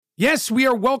Yes, we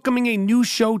are welcoming a new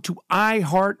show to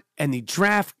iHeart and the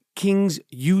DraftKings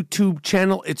YouTube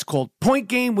channel. It's called Point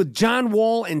Game with John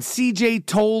Wall and CJ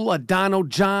Toledano.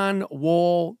 John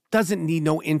Wall doesn't need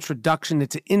no introduction.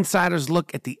 It's an insider's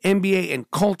look at the NBA and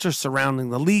culture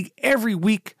surrounding the league. Every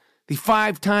week, the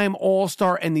five-time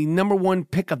All-Star and the number one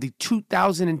pick of the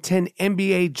 2010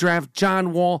 NBA Draft,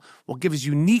 John Wall, will give his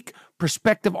unique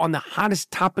perspective on the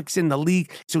hottest topics in the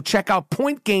league. So check out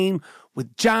Point Game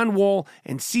with John Wall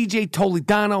and CJ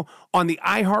Toledano on the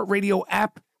iHeartRadio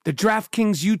app, the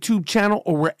DraftKings YouTube channel,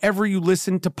 or wherever you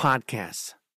listen to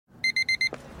podcasts.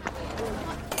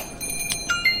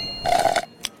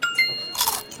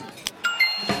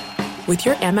 With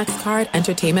your Amex card,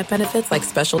 entertainment benefits like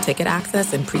special ticket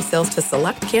access and pre-sales to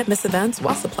select can't-miss events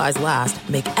while supplies last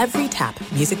make every tap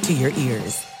music to your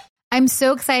ears. I'm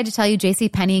so excited to tell you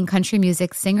JCPenney and country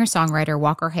music singer-songwriter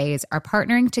Walker Hayes are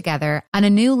partnering together on a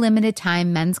new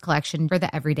limited-time men's collection for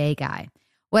the everyday guy.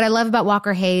 What I love about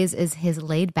Walker Hayes is his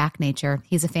laid-back nature.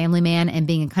 He's a family man, and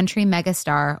being a country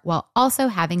megastar while also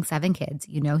having 7 kids,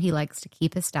 you know he likes to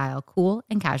keep his style cool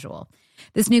and casual.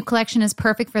 This new collection is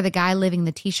perfect for the guy living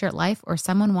the t-shirt life or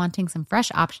someone wanting some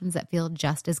fresh options that feel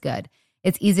just as good.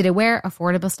 It's easy to wear,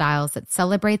 affordable styles that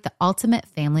celebrate the ultimate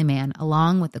family man,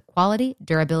 along with the quality,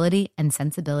 durability, and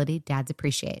sensibility dads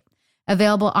appreciate.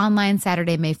 Available online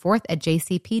Saturday, May 4th at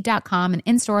jcp.com and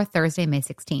in-store Thursday, May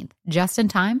 16th. Just in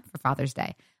time for Father's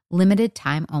Day. Limited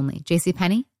time only.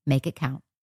 JCPenney, make it count.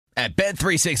 At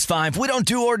Bet365, we don't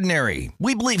do ordinary.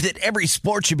 We believe that every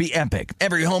sport should be epic.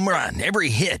 Every home run, every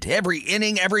hit, every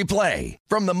inning, every play.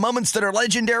 From the moments that are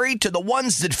legendary to the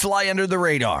ones that fly under the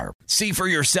radar. See for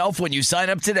yourself when you sign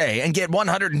up today and get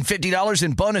 $150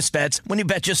 in bonus bets when you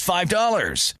bet just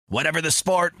 $5. Whatever the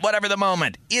sport, whatever the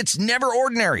moment, it's never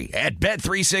ordinary at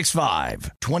Bet365.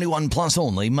 21 plus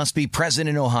only. Must be present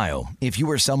in Ohio. If you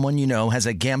or someone you know has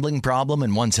a gambling problem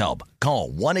and wants help, call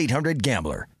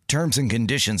 1-800-GAMBLER. Terms and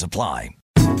conditions apply.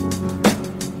 All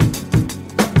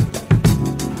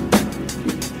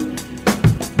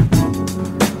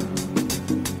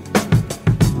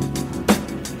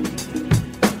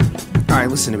right,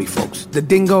 listen to me, folks. The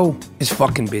dingo is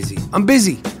fucking busy. I'm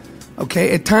busy,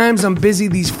 okay? At times, I'm busy.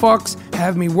 These fucks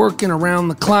have me working around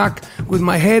the clock with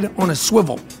my head on a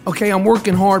swivel, okay? I'm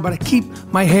working hard, but I keep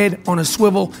my head on a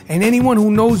swivel, and anyone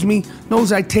who knows me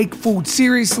knows I take food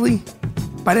seriously.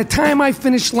 By the time I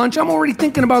finish lunch, I'm already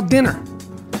thinking about dinner.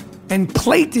 And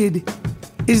Plated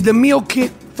is the meal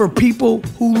kit for people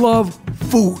who love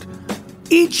food.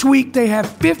 Each week, they have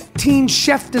 15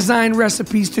 chef-designed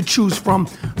recipes to choose from.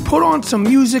 Put on some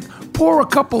music, pour a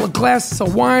couple of glasses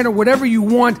of wine or whatever you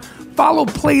want, follow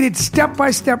Plated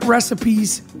step-by-step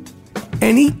recipes,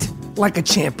 and eat like a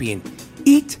champion.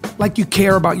 Eat like you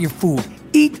care about your food.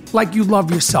 Eat like you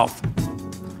love yourself.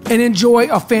 And enjoy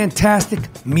a fantastic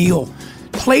meal.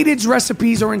 Plated's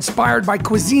recipes are inspired by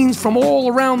cuisines from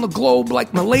all around the globe,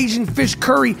 like Malaysian fish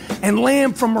curry and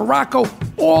lamb from Morocco.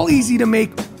 All easy to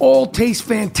make, all taste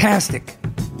fantastic.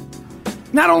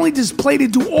 Not only does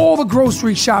Plated do all the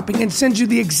grocery shopping and send you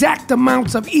the exact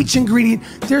amounts of each ingredient,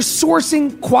 they're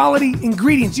sourcing quality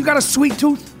ingredients. You got a sweet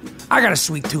tooth? I got a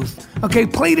sweet tooth. Okay,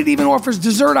 Plated even offers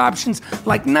dessert options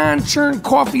like non-churn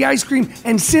coffee ice cream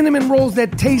and cinnamon rolls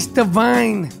that taste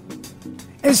divine.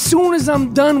 As soon as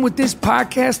I'm done with this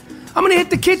podcast, I'm going to hit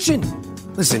the kitchen.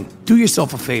 Listen, do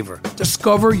yourself a favor.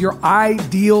 Discover your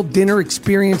ideal dinner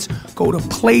experience. Go to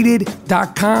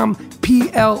Plated.com, Plated,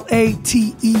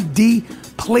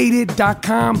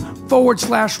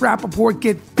 Plated.com/Rappaport.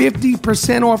 Get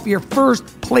 50% off your first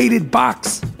Plated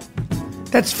box.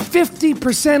 That's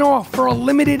 50% off for a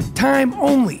limited time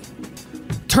only.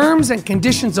 Terms and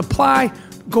conditions apply.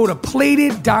 Go to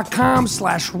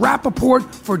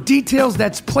Plated.com/Rappaport for details.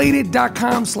 That's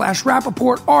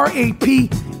Plated.com/Rappaport,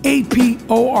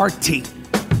 RAPAPORT.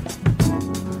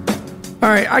 All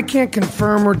right, I can't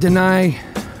confirm or deny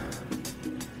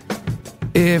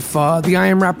if the I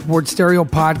Am Rappaport Stereo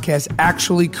podcast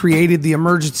actually created the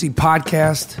emergency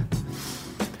podcast.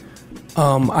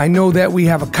 I know that we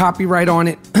have a copyright on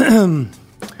it.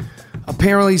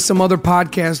 Apparently, some other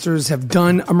podcasters have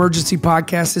done emergency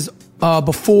podcasts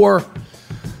before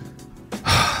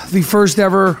the first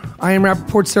ever I Am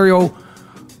Rappaport Stereo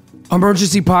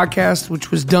emergency podcast, which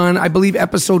was done, I believe,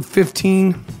 episode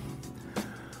 15.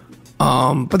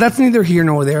 But that's neither here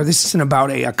nor there. This isn't about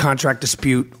a contract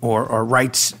dispute or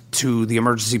rights to the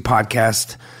emergency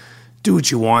podcast. Do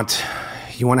what you want.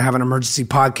 You want to have an emergency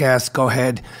podcast, go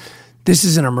ahead. This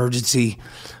is an emergency.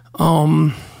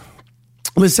 Listen,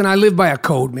 I live by a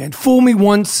code, man. Fool me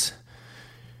once,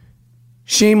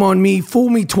 shame on me. Fool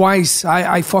me twice,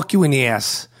 I fuck you in the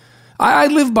ass. I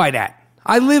live by that.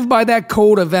 I live by that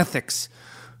code of ethics.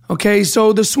 Okay,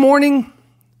 so this morning,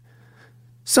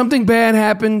 something bad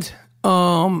happened.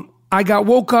 I got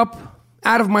woke up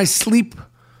out of my sleep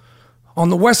on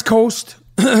the West Coast.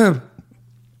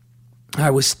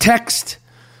 I was texted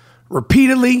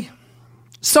repeatedly.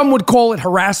 Some would call it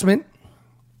harassment.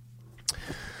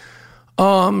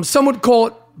 Some would call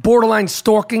it borderline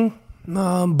stalking.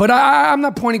 But I'm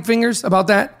not pointing fingers about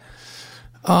that.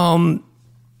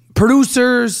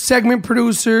 Producers, segment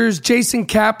producers, Jason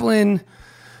Kaplan,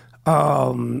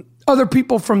 other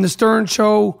people from the Stern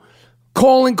Show,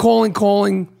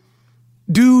 calling.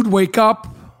 Dude, wake up.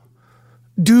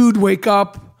 Dude, wake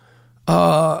up.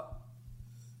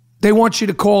 They want you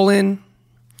to call in.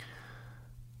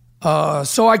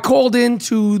 So I called in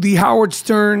to the Howard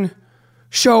Stern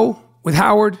Show with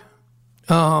Howard.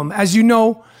 As you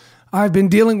know, I've been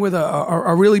dealing with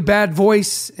a really bad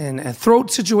voice and a throat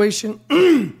situation,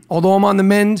 although I'm on the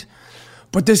mend.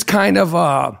 But this kind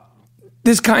of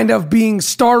being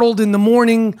startled in the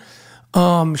morning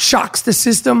shocks the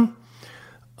system.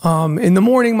 In the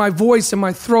morning, my voice and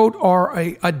my throat are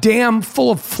a dam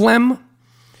full of phlegm.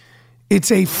 It's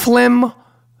a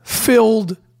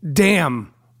phlegm-filled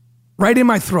dam right in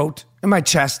my throat, in my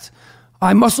chest.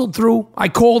 I muscled through. I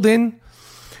called in.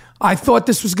 I thought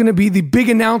this was going to be the big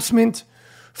announcement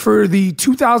for the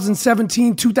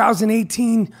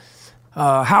 2017-2018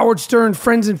 Howard Stern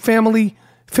Friends and Family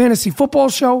Fantasy Football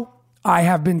Show. I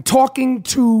have been talking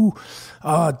to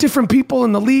different people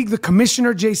in the league, the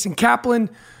commissioner, Jason Kaplan,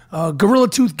 Gorilla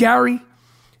Tooth Gary,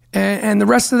 and the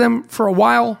rest of them for a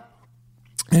while.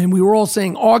 And we were all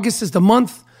saying August is the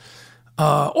month.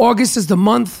 August is the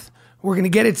month. We're going to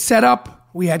get it set up.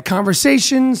 We had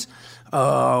conversations.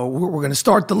 We're going to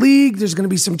start the league. There's going to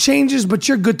be some changes, but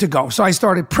you're good to go. So I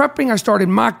started prepping. I started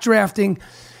mock drafting.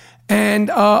 And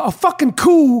a fucking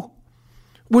coup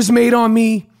was made on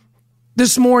me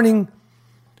this morning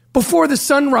before the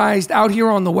sun rised out here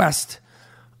on the West.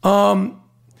 I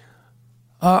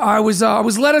was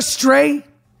led astray.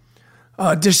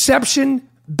 Deception,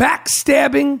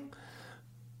 backstabbing,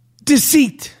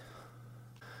 deceit.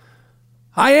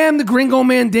 I am the Gringo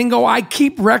Mandingo. I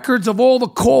keep records of all the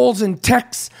calls and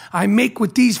texts I make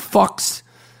with these fucks.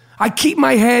 I keep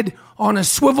my head on a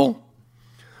swivel.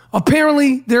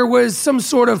 Apparently, there was some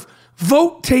sort of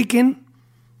vote taken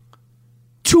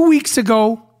 2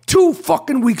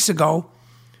 fucking weeks ago,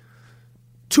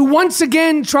 to once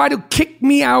again try to kick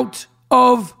me out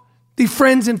of the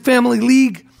Friends and Family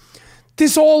League.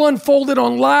 This all unfolded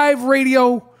on live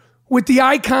radio with the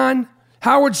icon,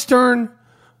 Howard Stern,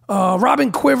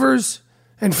 Robin Quivers,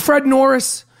 and Fred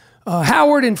Norris.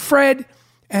 Howard and Fred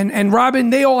and Robin,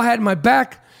 they all had my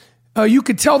back. You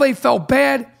could tell they felt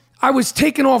bad. I was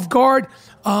taken off guard.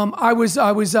 I was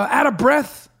out of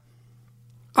breath.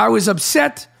 I was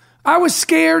upset. I was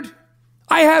scared.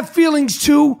 I have feelings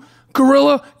too,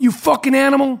 Gorilla, you fucking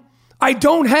animal. I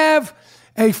don't have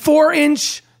a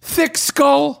 4-inch thick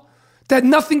skull that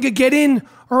nothing could get in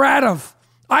or out of.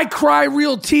 I cry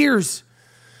real tears.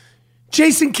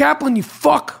 Jason Kaplan, you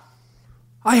fuck.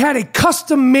 I had a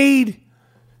custom-made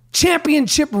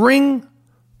championship ring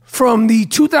from the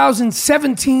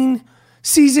 2017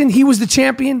 season. He was the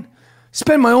champion.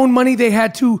 Spent my own money. They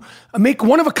had to make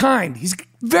one of a kind. He's a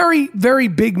very, very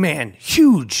big man.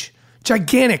 Huge,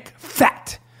 gigantic,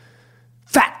 fat,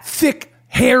 thick,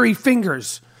 hairy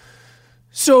fingers.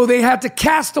 So they had to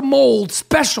cast a mold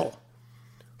special,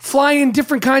 fly in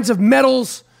different kinds of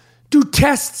metals, do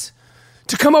tests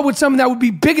to come up with something that would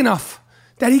be big enough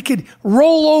that he could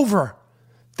roll over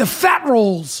the fat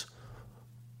rolls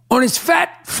on his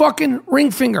fat fucking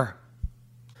ring finger.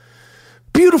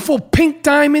 Beautiful pink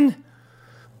diamond,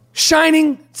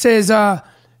 shining. It says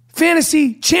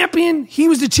fantasy champion. He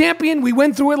was the champion. We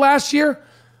went through it last year.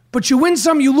 But you win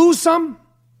some, you lose some.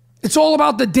 It's all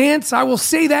about the dance. I will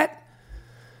say that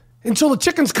until the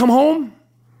chickens come home.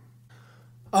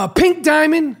 Pink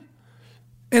diamond.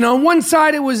 And on one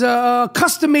side, it was a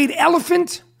custom-made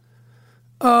elephant.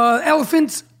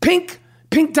 Elephant's pink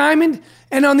diamond.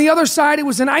 And on the other side, it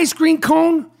was an ice cream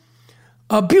cone.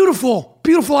 A beautiful,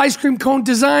 beautiful ice cream cone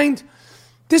designed.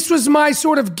 This was my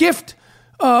sort of gift,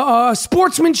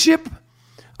 sportsmanship.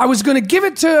 I was going to give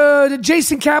it to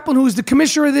Jason Kaplan, who's the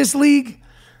commissioner of this league,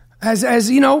 as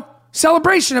you know,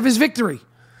 celebration of his victory.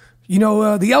 You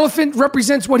know, the elephant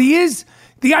represents what he is.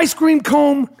 The ice cream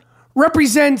cone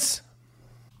represents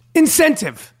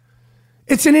incentive.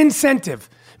 It's an incentive.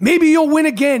 Maybe you'll win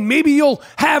again. Maybe you'll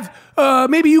have,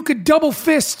 maybe you could double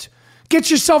fist,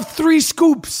 get yourself 3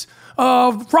 scoops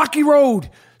of Rocky Road,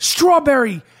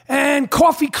 strawberry, and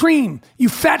coffee cream. You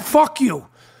fat fuck you.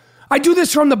 I do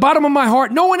this from the bottom of my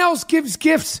heart. No one else gives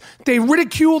gifts. They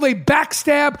ridicule, they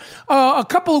backstab. A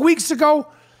couple of weeks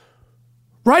ago,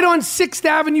 right on 6th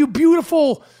Avenue,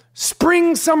 beautiful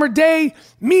spring, summer day,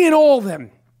 me and all of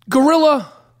them,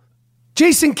 Gorilla,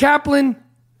 Jason Kaplan,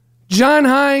 John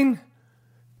Hine,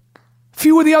 a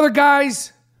few of the other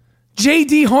guys,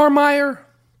 J.D. Harmeyer.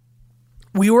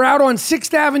 We were out on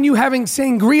 6th Avenue having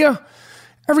sangria.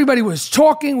 Everybody was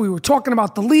talking. We were talking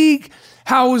about the league,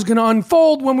 how it was going to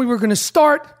unfold, when we were going to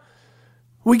start.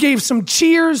 We gave some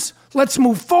cheers. Let's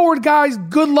move forward, guys.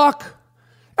 Good luck.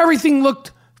 Everything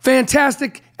looked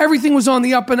fantastic. Everything was on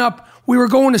the up and up. We were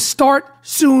going to start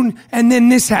soon, and then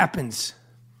this happens.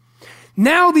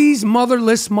 Now these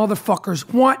motherless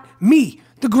motherfuckers want me,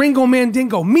 the Gringo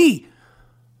Mandingo, me,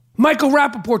 Michael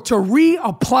Rappaport, to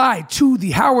reapply to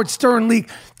the Howard Stern League.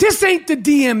 This ain't the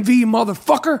DMV,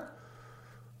 motherfucker.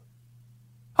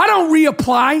 I don't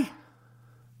reapply.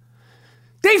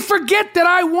 They forget that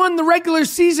I won the regular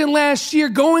season last year,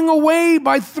 going away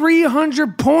by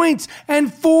 300 points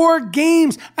and 4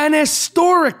 games, an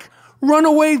historic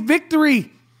runaway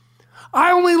victory.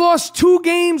 I only lost 2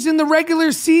 games in the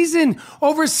regular season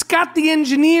over Scott the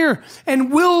Engineer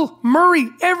and Will Murray.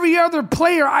 Every other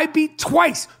player I beat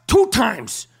twice, 2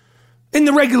 times in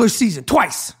the regular season,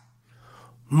 twice.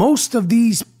 Most of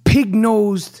these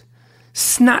pig-nosed,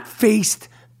 snot-faced,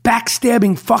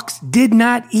 backstabbing fucks did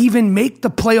not even make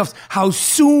the playoffs. How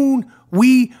soon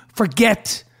we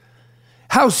forget.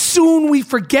 How soon we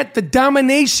forget the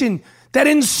domination that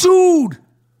ensued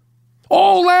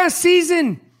all last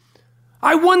season.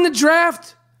 I won the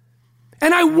draft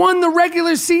and I won the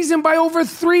regular season by over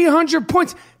 300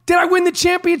 points. Did I win the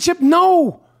championship?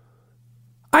 No.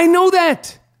 I know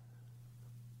that.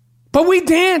 But we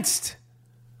danced.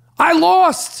 I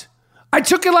lost. I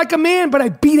took it like a man, but I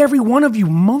beat every one of you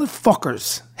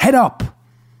motherfuckers. Head up.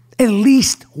 At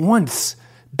least once.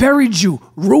 Buried you,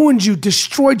 ruined you,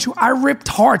 destroyed you. I ripped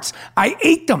hearts. I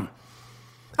ate them.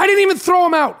 I didn't even throw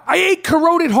them out. I ate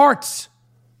corroded hearts.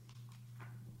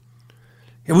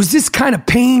 It was this kind of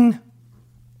pain.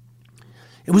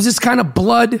 It was this kind of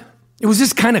blood. It was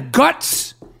this kind of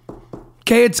guts.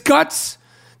 Okay, it's guts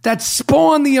that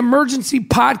spawned the Emergency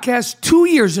Podcast 2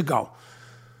 years ago,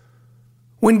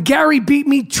 when Gary beat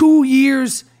me 2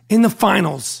 years in the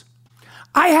finals.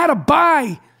 I had a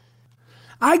bye.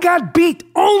 I got beat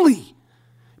only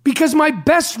because my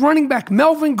best running back,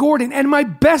 Melvin Gordon, and my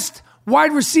best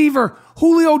wide receiver,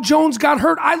 Julio Jones, got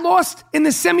hurt. I lost in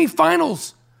the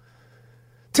semifinals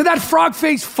to that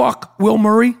frog-faced fuck, Will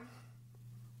Murray.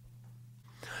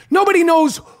 Nobody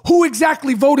knows who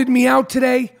exactly voted me out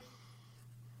today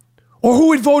or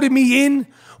who had voted me in.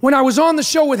 When I was on the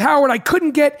show with Howard, I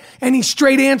couldn't get any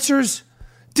straight answers.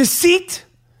 Deceit,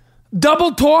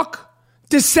 double talk,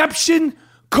 deception,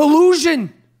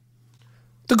 collusion.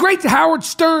 The great Howard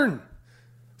Stern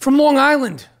from Long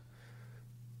Island,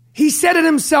 he said it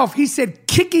himself. He said,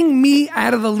 kicking me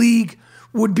out of the league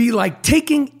would be like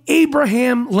taking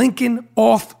Abraham Lincoln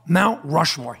off Mount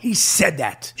Rushmore. He said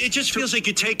that. It just feels like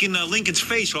you're taking Lincoln's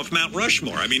face off Mount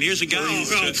Rushmore. I mean, here's a guy who's...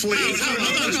 Howard,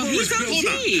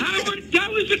 that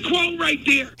was the quote right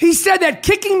there. He said that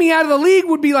kicking me out of the league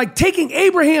would be like taking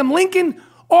Abraham Lincoln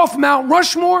off Mount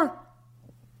Rushmore.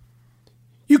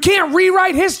 You can't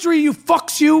rewrite history, you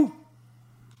fucks, you.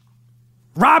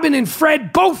 Robin and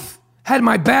Fred both had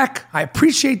my back. I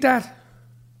appreciate that.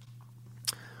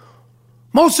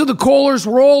 Most of the callers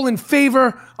were all in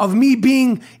favor of me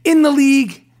being in the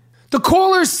league. The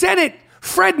callers said it.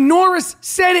 Fred Norris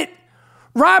said it.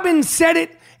 Robin said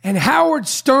it. And Howard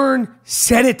Stern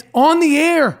said it on the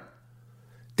air.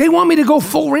 They want me to go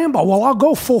full Rambo. Well, I'll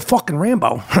go full fucking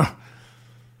Rambo.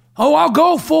 Oh, I'll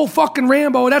go full fucking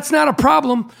Rambo. That's not a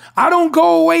problem. I don't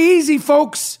go away easy,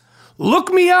 folks.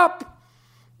 Look me up.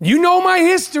 You know my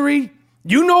history.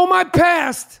 You know my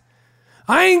past.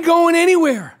 I ain't going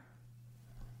anywhere.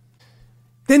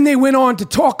 Then they went on to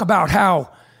talk about how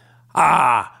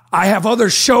I have other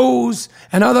shows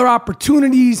and other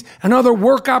opportunities and other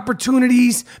work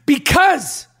opportunities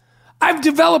because I've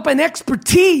developed an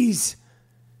expertise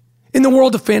in the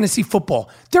world of fantasy football.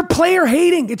 They're player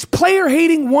hating. It's player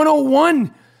hating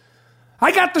 101.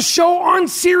 I got the show on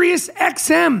Sirius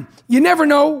XM. You never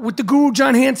know, with the Guru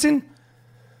John Hansen.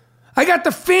 I got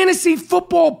the Fantasy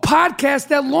Football Podcast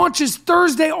that launches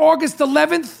Thursday, August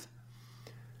 11th.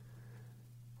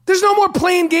 There's no more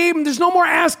playing game. There's no more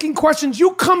asking questions.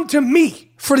 You come to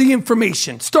me for the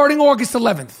information starting August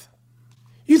 11th.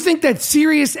 You think that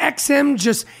Sirius XM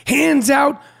just hands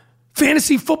out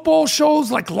fantasy football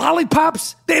shows like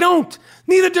lollipops? They don't.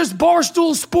 Neither does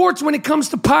Barstool Sports when it comes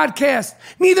to podcasts.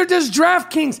 Neither does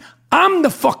DraftKings. I'm the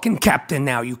fucking captain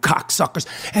now, you cocksuckers.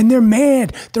 And they're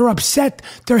mad. They're upset.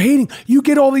 They're hating. You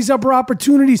get all these other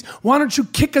opportunities. Why don't you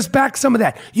kick us back some of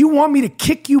that? You want me to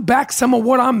kick you back some of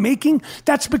what I'm making?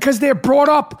 That's because they're brought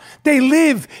up. They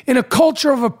live in a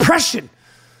culture of oppression.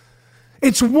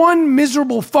 It's one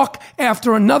miserable fuck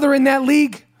after another in that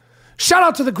league. Shout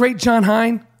out to the great John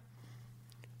Hine.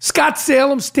 Scott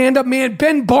Salem, stand-up man.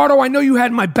 Ben Bardo, I know you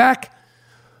had my back.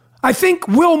 I think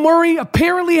Will Murray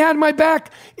apparently had my back.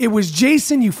 It was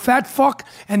Jason, you fat fuck,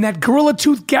 and that Gorilla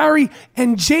Tooth Gary,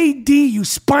 and JD, you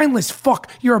spineless fuck.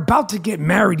 You're about to get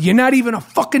married. You're not even a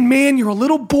fucking man. You're a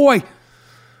little boy.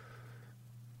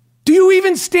 Do you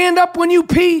even stand up when you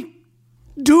pee?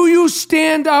 Do you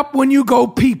stand up when you go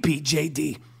pee-pee,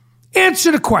 JD?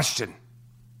 Answer the question.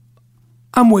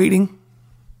 I'm waiting.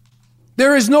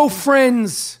 There is no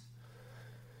friends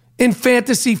in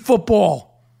fantasy football.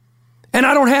 And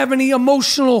I don't have any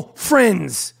emotional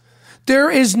friends.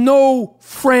 There is no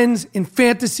friends in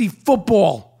fantasy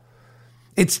football.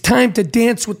 It's time to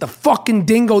dance with the fucking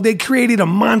dingo. They created a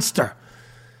monster.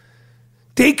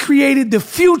 They created the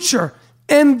future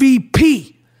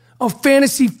MVP of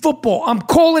fantasy football. I'm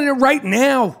calling it right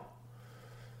now.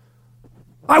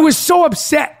 I was so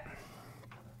upset,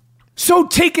 so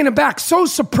taken aback, so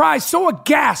surprised, so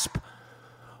aghast.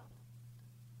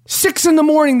 6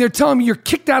 a.m, they're telling me you're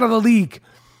kicked out of the league.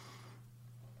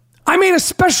 I made a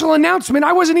special announcement.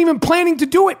 I wasn't even planning to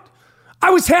do it. I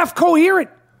was half coherent,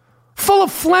 full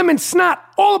of phlegm and snot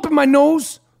all up in my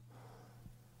nose.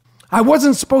 I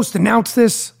wasn't supposed to announce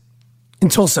this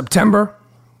until September.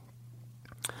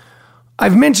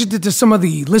 I've mentioned it to some of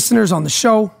the listeners on the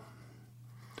show.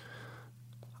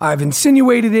 I've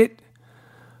insinuated it.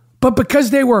 But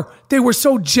because they were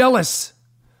so jealous,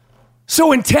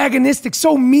 so antagonistic,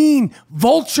 so mean,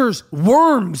 vultures,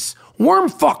 worms, worm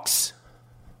fucks.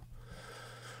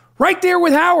 Right there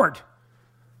with Howard.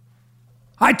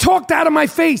 I talked out of my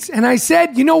face and I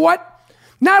said, you know what?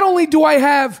 Not only do I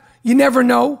have You Never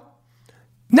Know,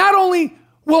 not only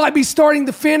will I be starting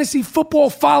the Fantasy Football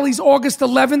Follies August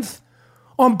 11th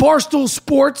on Barstool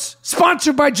Sports,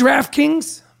 sponsored by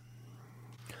DraftKings,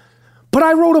 but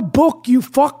I wrote a book, you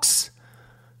fucks.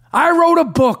 I wrote a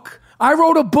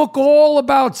book all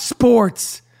about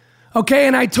sports, okay?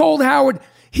 And I told Howard,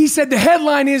 he said the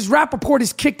headline is Rappaport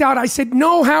is kicked out. I said,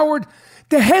 no, Howard,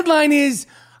 the headline is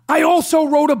I also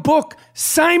wrote a book,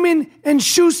 Simon &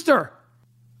 Schuster.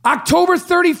 October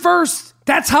 31st,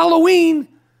 that's Halloween.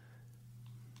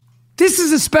 This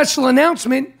is a special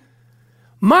announcement.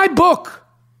 My book,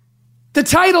 the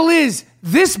title is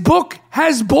This Book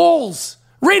Has Balls,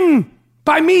 written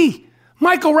by me,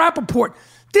 Michael Rappaport.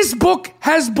 This book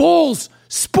has balls,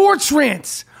 sports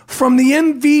rants from the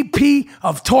MVP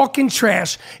of talking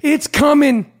trash. It's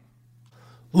coming.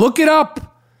 Look it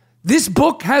up.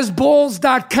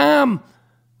 Thisbookhasballs.com.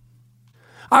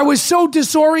 I was so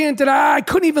disoriented, I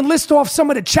couldn't even list off some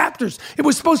of the chapters. It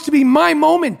was supposed to be my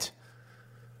moment.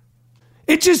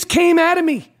 It just came out of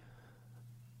me.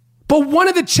 But one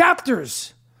of the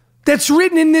chapters that's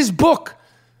written in this book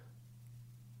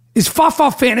is Fa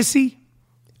Fantasy.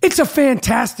 It's a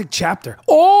fantastic chapter.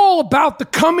 All about the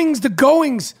comings, the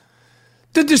goings,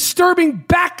 the disturbing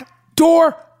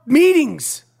backdoor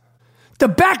meetings, the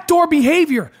backdoor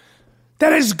behavior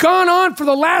that has gone on for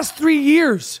the last 3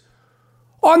 years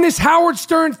on this Howard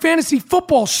Stern fantasy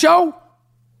football show.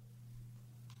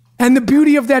 And the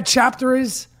beauty of that chapter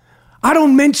is I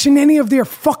don't mention any of their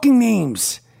fucking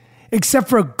names except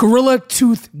for Gorilla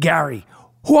Tooth Gary,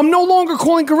 who I'm no longer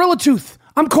calling Gorilla Tooth.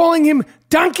 I'm calling him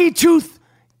Donkey Tooth.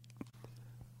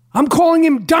 I'm calling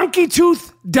him Donkey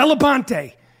Tooth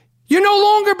Delabonte. You're no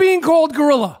longer being called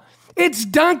Gorilla. It's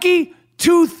Donkey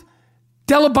Tooth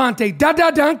Delabonte.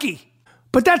 Donkey.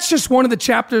 But that's just one of the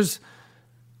chapters.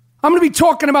 I'm going to be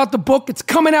talking about the book. It's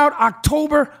coming out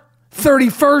October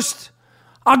 31st.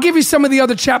 I'll give you some of the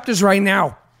other chapters right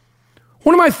now.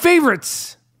 One of my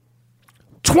favorites,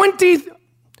 LeBron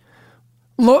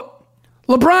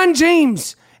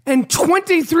James and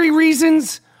 23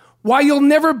 reasons why you'll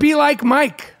never be like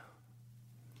Mike.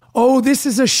 Oh, this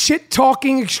is a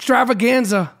shit-talking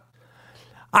extravaganza.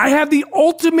 I have the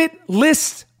ultimate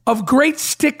list of great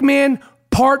stickman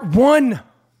part 1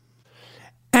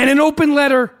 and an open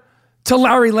letter to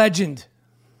Larry Legend.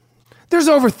 There's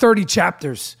over 30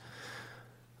 chapters.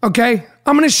 Okay?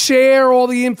 I'm going to share all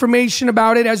the information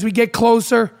about it as we get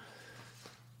closer.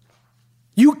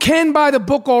 You can buy the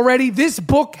book already.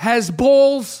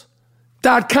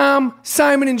 Thisbookhasballs.com.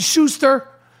 Simon & Schuster.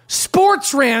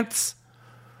 Sports rants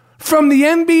from the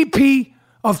MVP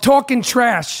of talking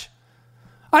trash.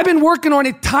 I've been working on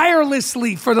it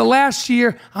tirelessly for the last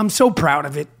year. I'm so proud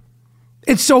of it.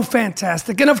 It's so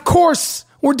fantastic. And of course,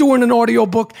 we're doing an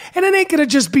audiobook, and it ain't going to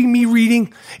just be me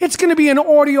reading. It's going to be an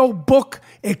audiobook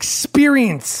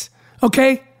experience,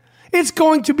 okay? It's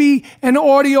going to be an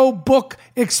audiobook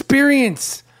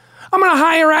experience. I'm going to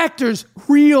hire actors,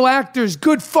 real actors,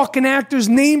 good fucking actors,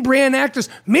 name brand actors,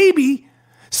 maybe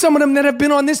some of them that have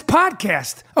been on this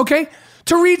podcast, okay?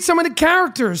 To read some of the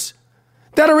characters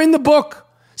that are in the book,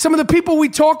 some of the people we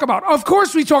talk about. Of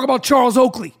course we talk about Charles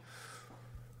Oakley,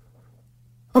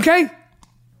 okay?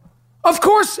 Of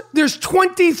course there's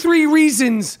 23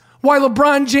 reasons why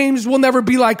LeBron James will never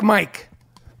be like Mike.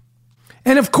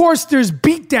 And of course there's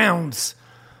beatdowns,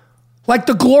 like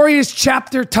the glorious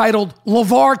chapter titled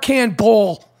LeVar Can't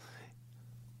Ball.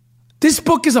 This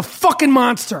book is a fucking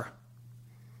monster.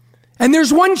 And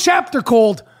there's one chapter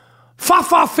called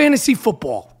Fa Fantasy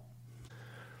Football.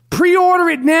 Pre-order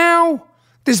it now.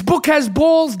 This book has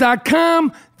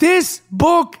balls.com. This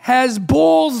book has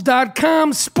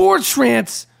balls.com. Sports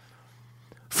rants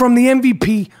from the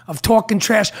MVP of Talking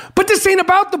Trash. But this ain't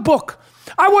about the book.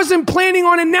 I wasn't planning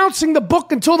on announcing the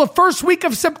book until the first week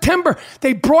of September.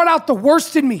 They brought out the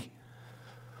worst in me.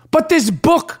 But this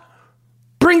book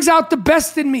brings out the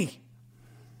best in me.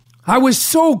 I was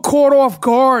so caught off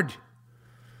guard.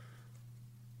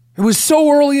 It was so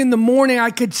early in the morning, I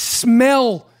could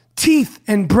smell teeth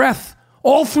and breath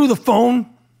all through the phone.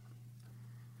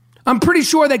 I'm pretty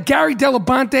sure that Gary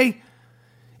Dell'Abate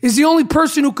is the only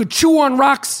person who could chew on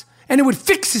rocks and it would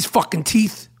fix his fucking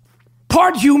teeth.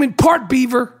 Part human, part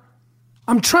beaver.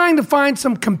 I'm trying to find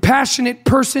some compassionate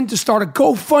person to start a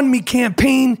GoFundMe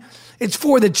campaign. It's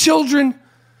for the children.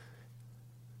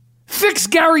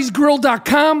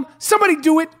 FixGarysGrill.com. Somebody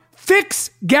do it.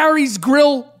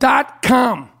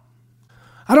 FixGarysGrill.com.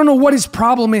 I don't know what his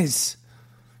problem is.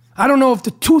 I don't know if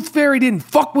the tooth fairy didn't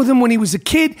fuck with him when he was a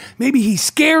kid. Maybe he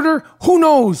scared her. Who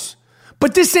knows?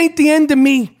 But this ain't the end of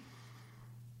me.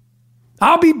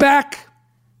 I'll be back.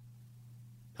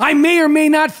 I may or may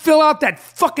not fill out that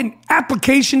fucking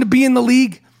application to be in the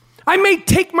league. I may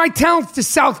take my talents to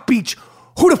South Beach.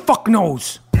 Who the fuck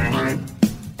knows?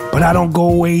 But I don't go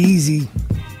away easy.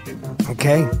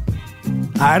 Okay?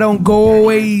 I don't go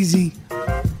away easy.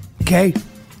 Okay?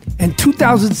 And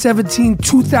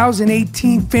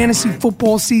 2017-2018 fantasy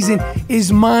football season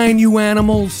is mine, you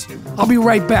animals. I'll be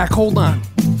right back. Hold on.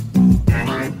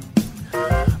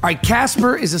 All right,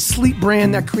 Casper is a sleep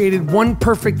brand that created one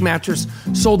perfect mattress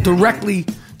sold directly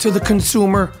to the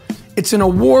consumer. It's an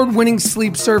award-winning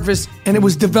sleep surface, and it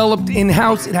was developed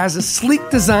in-house. It has a sleek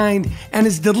design and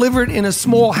is delivered in a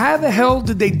small, how the hell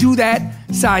did they do that,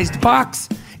 sized box.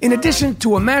 In addition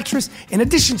to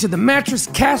the mattress,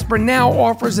 Casper now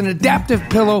offers an adaptive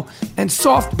pillow and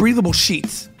soft, breathable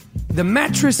sheets. The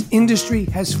mattress industry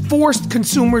has forced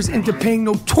consumers into paying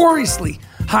notoriously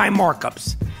high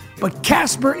markups. But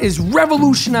Casper is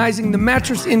revolutionizing the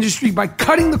mattress industry by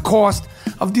cutting the cost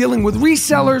of dealing with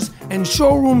resellers and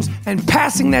showrooms and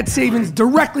passing that savings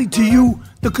directly to you,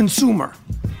 the consumer.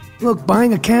 Look,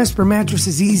 buying a Casper mattress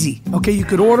is easy. Okay, you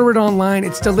could order it online.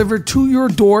 It's delivered to your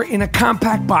door in a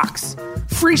compact box.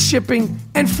 Free shipping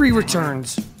and free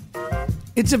returns.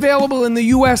 It's available in the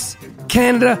US,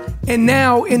 Canada, and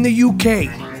now in the UK.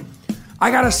 I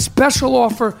got a special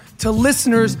offer to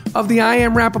listeners of the I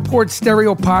Am Rappaport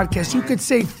Stereo podcast. You could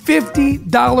save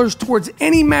 $50 towards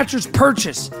any mattress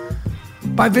purchase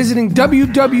by visiting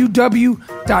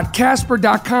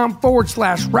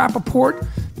www.casper.com/Rappaport,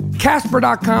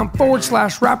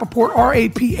 Casper.com/Rappaport,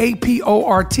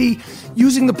 RAPAPORT,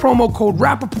 using the promo code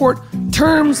Rappaport.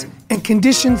 Terms and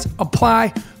conditions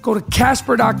apply. Go to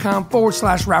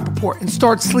Casper.com/Rappaport and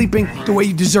start sleeping the way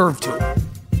you deserve to.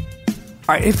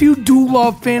 All right, if you do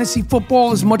love fantasy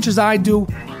football as much as I do,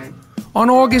 on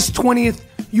August 20th,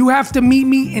 you have to meet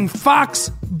me in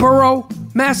Foxborough,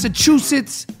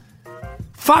 Massachusetts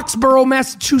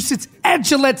at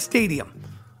Gillette Stadium.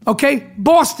 Okay?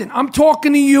 Boston, I'm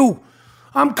talking to you.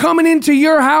 I'm coming into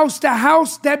your house, the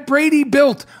house that Brady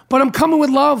built, but I'm coming with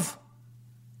love.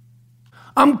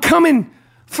 I'm coming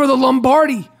for the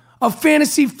Lombardi of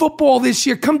fantasy football this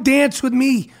year. Come dance with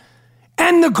me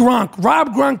and the Gronk,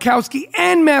 Rob Gronkowski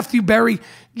and Matthew Berry,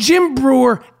 Jim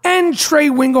Brewer and Trey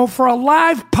Wingo for a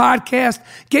live podcast.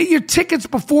 Get your tickets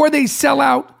before they sell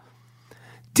out.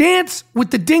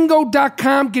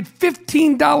 DanceWithTheDingo.com. Get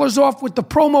 $15 off with the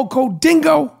promo code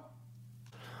DINGO.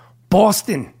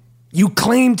 Boston, you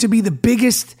claim to be the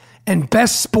biggest and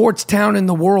best sports town in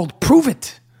the world. Prove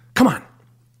it. Come on.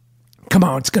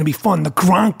 It's going to be fun. The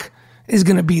Gronk is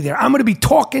going to be there. I'm going to be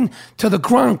talking to the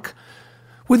Gronk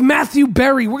with Matthew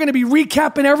Berry. We're going to be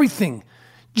recapping everything.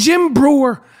 Jim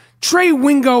Brewer, Trey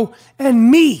Wingo,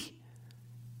 and me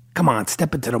Come on,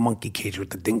 step into the monkey cage with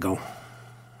the dingo.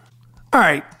 All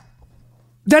right,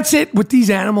 that's it with these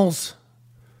animals.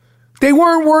 They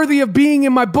weren't worthy of being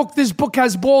in my book, This Book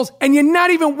Has Balls, and you're not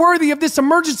even worthy of this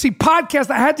emergency podcast.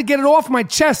 I had to get it off my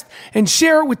chest and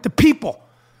share it with the people.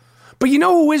 But you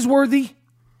know who is worthy?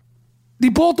 The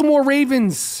Baltimore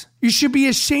Ravens. You should be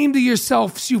ashamed of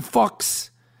yourselves, you fucks.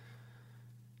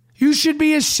 You should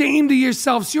be ashamed of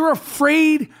yourselves. You're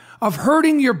afraid of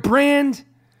hurting your brand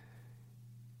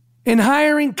and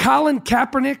hiring Colin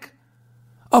Kaepernick,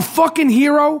 a fucking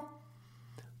hero.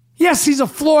 Yes, he's a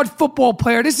flawed football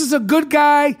player. This is a good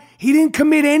guy. He didn't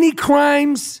commit any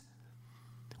crimes.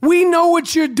 We know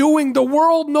what you're doing. The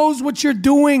world knows what you're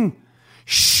doing.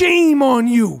 Shame on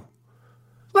you.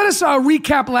 Let us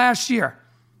recap last year.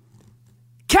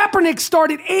 Kaepernick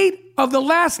started 8 of the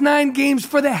last 9 games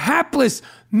for the hapless,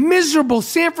 miserable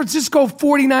San Francisco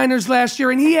 49ers last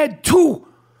year, and he had two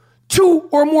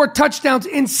or more touchdowns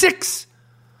in 6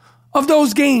 of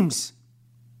those games.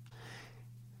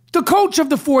 The coach of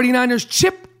the 49ers,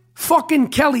 Chip fucking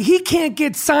Kelly, he can't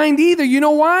get signed either. You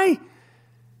know why?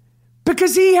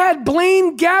 Because he had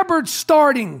Blaine Gabbert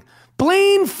starting.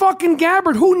 Blaine fucking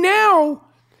Gabbert, who now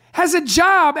has a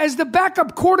job as the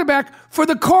backup quarterback for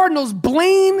the Cardinals.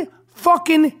 Blaine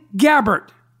fucking Gabbert.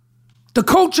 The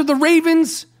coach of the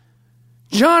Ravens,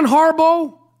 John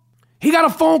Harbaugh, he got a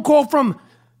phone call from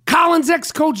Colin's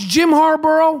ex-coach, Jim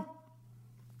Harbaugh.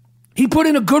 He put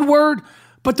in a good word,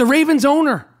 but the Ravens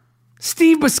owner,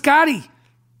 Steve Bisciotti,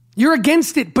 you're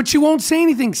against it, but you won't say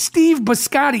anything. Steve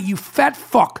Bisciotti, you fat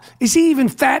fuck. Is he even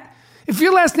fat? If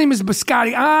your last name is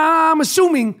Bisciotti, I'm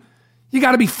assuming you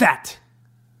got to be fat.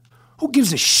 Who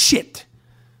gives a shit?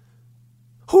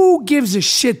 Who gives a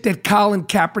shit that Colin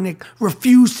Kaepernick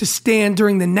refused to stand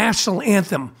during the national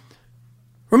anthem?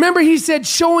 Remember, he said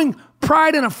showing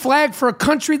pride in a flag for a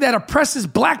country that oppresses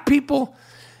black people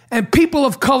and people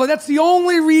of color. That's the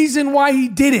only reason why he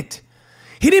did it.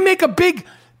 He didn't make a big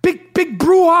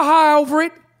brouhaha over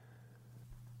it.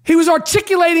 He was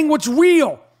articulating what's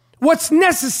real, what's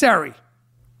necessary.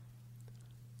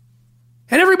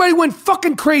 And everybody went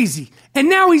fucking crazy. And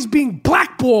now he's being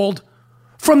blackballed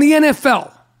from the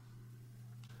NFL.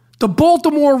 The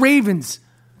Baltimore Ravens,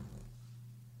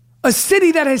 a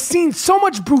city that has seen so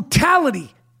much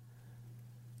brutality.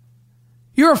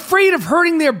 You're afraid of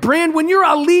hurting their brand. When your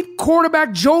elite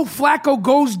quarterback, Joe Flacco,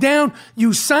 goes down,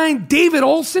 you sign David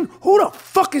Olson. Who the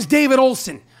fuck is David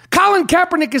Olson? Colin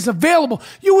Kaepernick is available.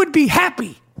 You would be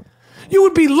happy. You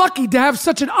would be lucky to have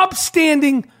such an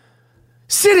upstanding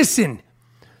citizen.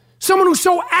 Someone who's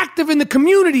so active in the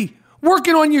community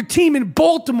working on your team in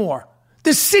Baltimore,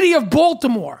 the city of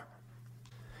Baltimore.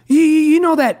 You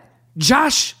know that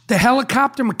Josh the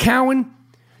Helicopter McCown,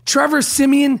 Trevor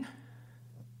Siemian,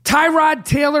 Tyrod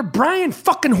Taylor, Brian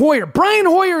fucking Hoyer. Brian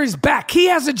Hoyer is back. He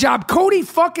has a job. Cody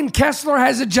fucking Kessler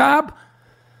has a job.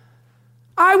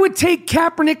 I would take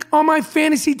Kaepernick on my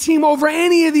fantasy team over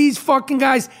any of these fucking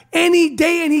guys any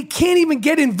day, and he can't even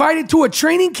get invited to a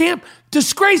training camp.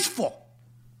 Disgraceful.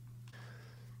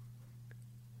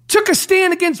 Took a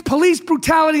stand against police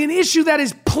brutality, an issue that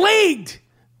has plagued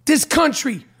this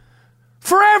country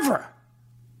forever.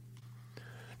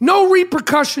 No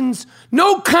repercussions,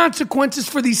 no consequences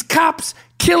for these cops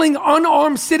killing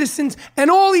unarmed citizens. And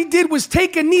all he did was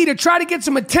take a knee to try to get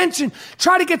some attention,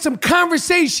 try to get some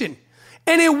conversation.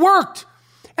 And it worked.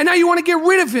 And now you want to get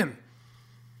rid of him.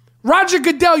 Roger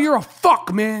Goodell, you're a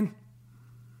fuck, man.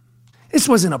 This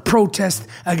wasn't a protest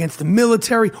against the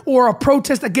military or a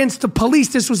protest against the police.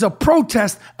 This was a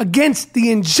protest against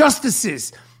the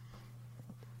injustices.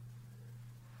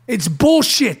 It's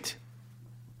bullshit.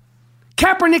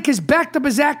 Kaepernick has backed up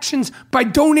his actions by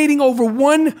donating over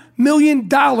 $1 million.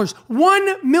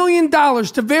 $1 million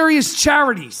to various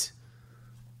charities.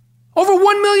 Over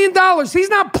 $1 million. He's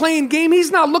not playing game.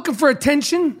 He's not looking for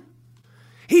attention.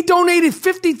 He donated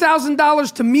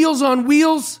 $50,000 to Meals on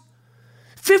Wheels.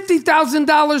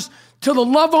 $50,000 to the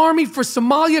Love Army for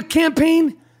Somalia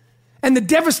campaign and the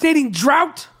devastating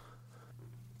drought.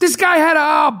 This guy had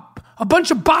a bunch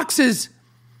of boxes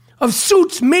of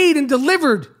suits made and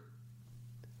delivered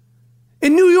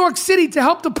in New York City to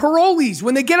help the parolees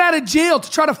when they get out of jail to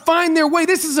try to find their way.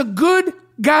 This is a good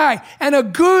guy and a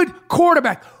good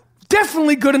quarterback.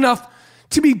 Definitely good enough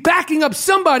to be backing up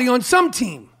somebody on some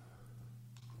team.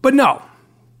 But no.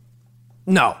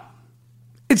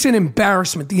 It's an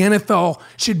embarrassment. The NFL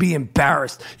should be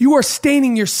embarrassed. You are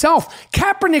staining yourself.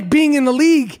 Kaepernick being in the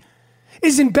league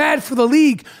isn't bad for the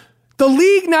league. The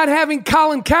league not having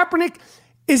Colin Kaepernick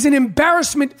is an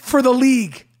embarrassment for the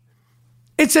league.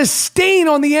 It's a stain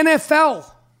on the NFL.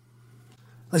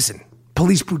 Listen,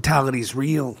 police brutality is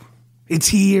real. It's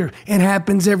here. It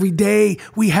happens every day.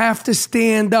 We have to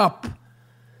stand up.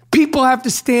 People have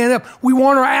to stand up. We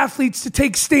want our athletes to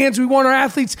take stands. We want our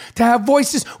athletes to have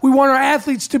voices. We want our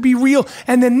athletes to be real.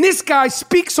 And then this guy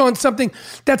speaks on something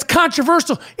that's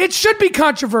controversial. It should be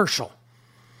controversial.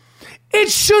 It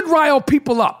should rile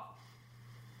people up.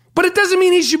 But it doesn't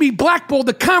mean he should be blackballed.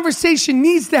 The conversation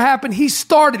needs to happen. He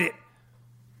started it.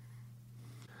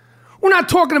 We're not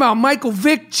talking about Michael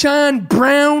Vick, John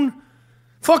Brown,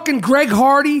 fucking Greg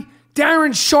Hardy,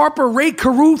 Darren Sharper, Ray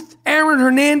Caruth, Aaron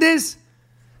Hernandez.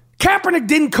 Kaepernick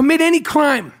didn't commit any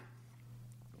crime.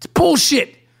 It's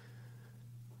bullshit.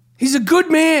 He's a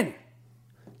good man.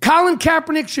 Colin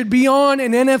Kaepernick should be on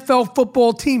an NFL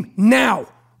football team now.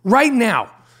 Right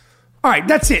now. All right,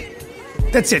 that's it.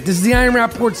 That's it. This is the I Am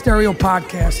Rapaport Stereo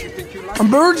Podcast.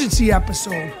 Emergency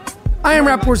episode. I Am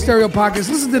Rapaport Stereo Podcast.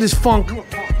 Listen to this funk.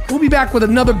 We'll be back with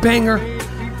another banger.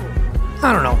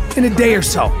 I don't know, in a day or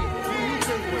so.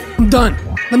 I'm done.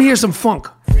 Let me hear some funk.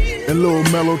 And Lil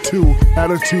Mellow too,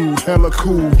 attitude, hella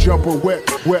cool, jumper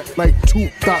wet like 2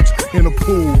 thoughts in a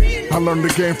pool. I learned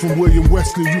the game from William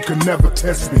Wesley, you can never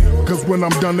test me. Cause when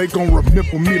I'm done, they gon' rip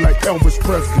me like Elvis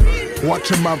Presley. Watch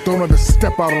your mouth, don't let it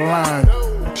step out of line.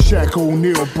 Shaq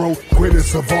O'Neal, bro,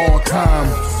 greatest of all time.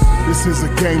 This is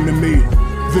a game to me,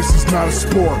 this is not a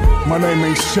sport. My name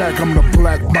ain't Shaq, I'm the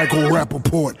Black Michael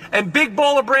Rapaport. And Big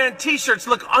Baller Brand t-shirts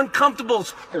look uncomfortable.